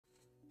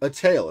A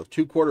tale of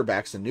two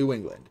quarterbacks in New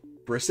England,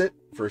 Brissett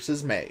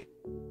versus Maye.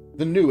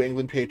 The New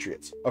England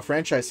Patriots, a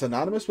franchise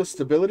synonymous with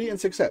stability and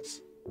success,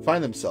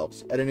 find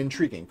themselves at an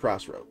intriguing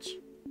crossroads.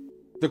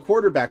 The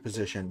quarterback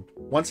position,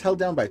 once held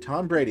down by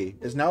Tom Brady,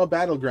 is now a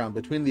battleground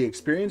between the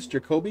experienced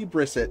Jacoby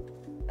Brissett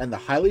and the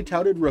highly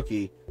touted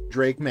rookie,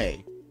 Drake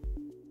Maye.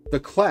 The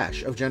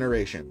clash of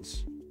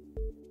generations.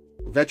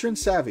 Veteran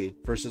savvy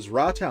versus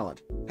raw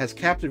talent has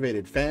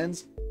captivated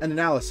fans and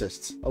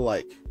analysts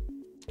alike.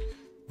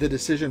 The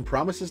decision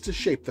promises to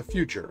shape the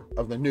future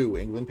of the New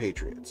England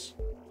Patriots.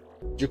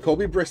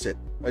 Jacoby Brissett,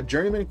 a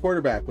journeyman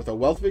quarterback with a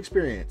wealth of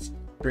experience,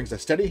 brings a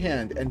steady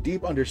hand and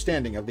deep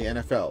understanding of the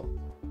NFL.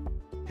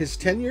 His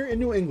tenure in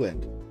New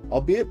England,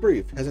 albeit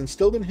brief, has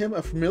instilled in him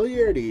a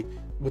familiarity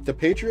with the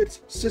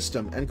Patriots'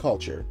 system and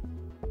culture.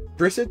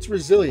 Brissett's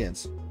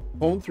resilience,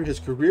 honed through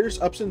his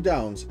career's ups and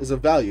downs, is a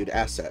valued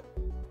asset.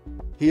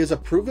 He is a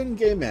proven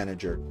game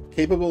manager,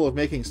 capable of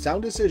making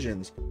sound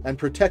decisions and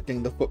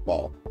protecting the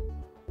football.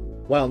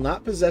 While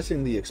not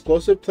possessing the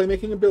explosive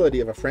playmaking ability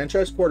of a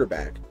franchise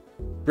quarterback,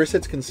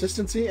 Brissett's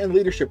consistency and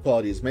leadership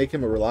qualities make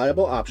him a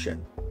reliable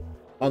option.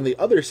 On the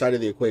other side of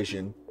the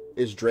equation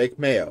is Drake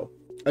Maye,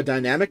 a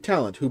dynamic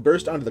talent who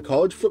burst onto the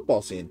college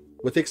football scene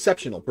with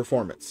exceptional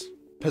performance.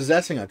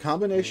 Possessing a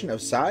combination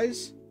of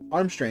size,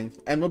 arm strength,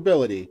 and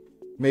mobility,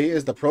 Maye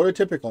is the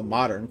prototypical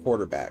modern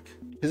quarterback.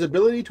 His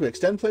ability to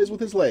extend plays with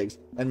his legs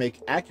and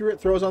make accurate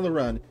throws on the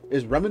run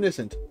is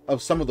reminiscent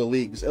of some of the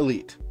league's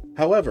elite.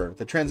 However,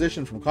 the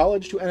transition from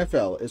college to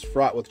NFL is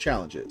fraught with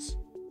challenges.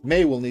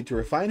 Maye will need to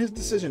refine his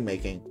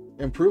decision-making,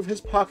 improve his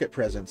pocket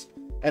presence,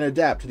 and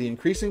adapt to the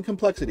increasing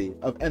complexity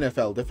of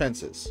NFL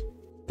defenses.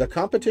 The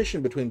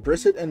competition between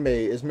Brissett and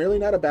Maye is merely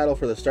not a battle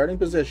for the starting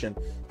position,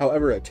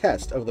 however a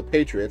test of the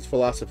Patriots'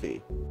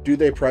 philosophy. Do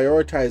they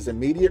prioritize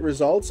immediate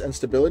results and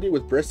stability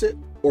with Brissett,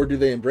 or do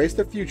they embrace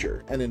the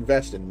future and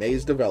invest in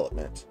Maye's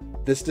development?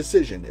 This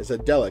decision is a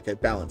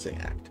delicate balancing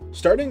act.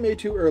 Starting Maye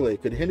too early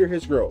could hinder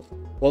his growth,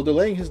 while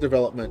delaying his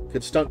development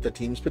could stunt the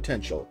team's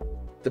potential.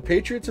 The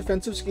Patriots'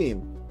 offensive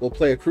scheme will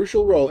play a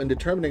crucial role in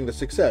determining the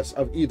success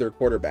of either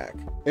quarterback.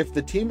 If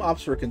the team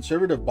opts for a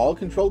conservative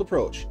ball-controlled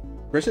approach,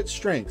 Brissett's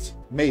strengths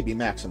may be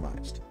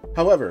maximized.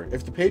 However,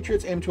 if the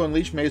Patriots aim to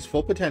unleash Maye's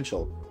full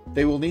potential,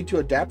 they will need to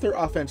adapt their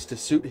offense to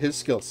suit his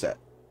skill set,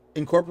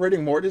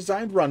 incorporating more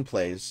designed run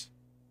plays,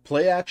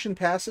 play-action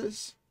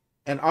passes,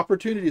 and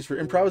opportunities for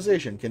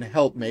improvisation can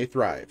help Maye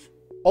thrive.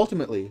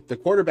 Ultimately, the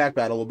quarterback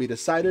battle will be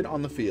decided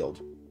on the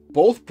field.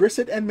 Both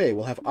Brissett and Maye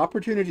will have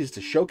opportunities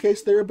to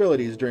showcase their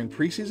abilities during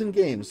preseason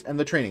games and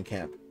the training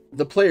camp.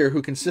 The player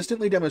who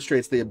consistently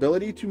demonstrates the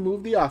ability to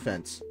move the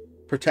offense,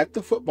 protect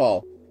the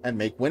football, and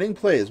make winning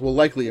plays will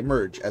likely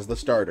emerge as the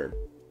starter.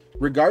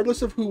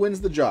 Regardless of who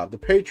wins the job, the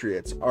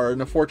Patriots are in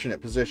a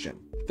fortunate position.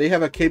 They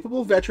have a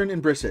capable veteran in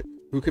Brissett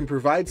who can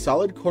provide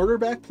solid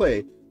quarterback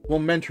play while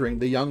mentoring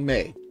the young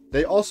Maye.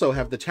 They also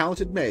have the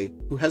talented Maye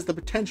who has the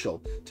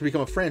potential to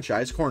become a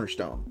franchise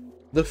cornerstone.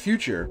 The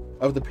future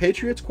of the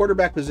Patriots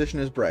quarterback position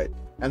is bright,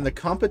 and the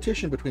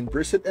competition between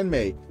Brissett and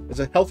Maye is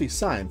a healthy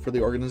sign for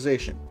the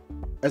organization.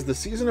 As the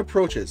season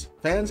approaches,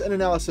 fans and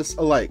analysts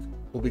alike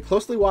will be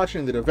closely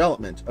watching the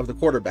development of the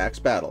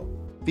quarterbacks battle.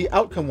 The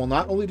outcome will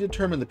not only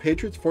determine the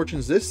Patriots'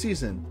 fortunes this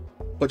season,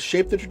 but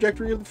shape the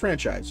trajectory of the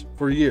franchise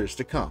for years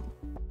to come.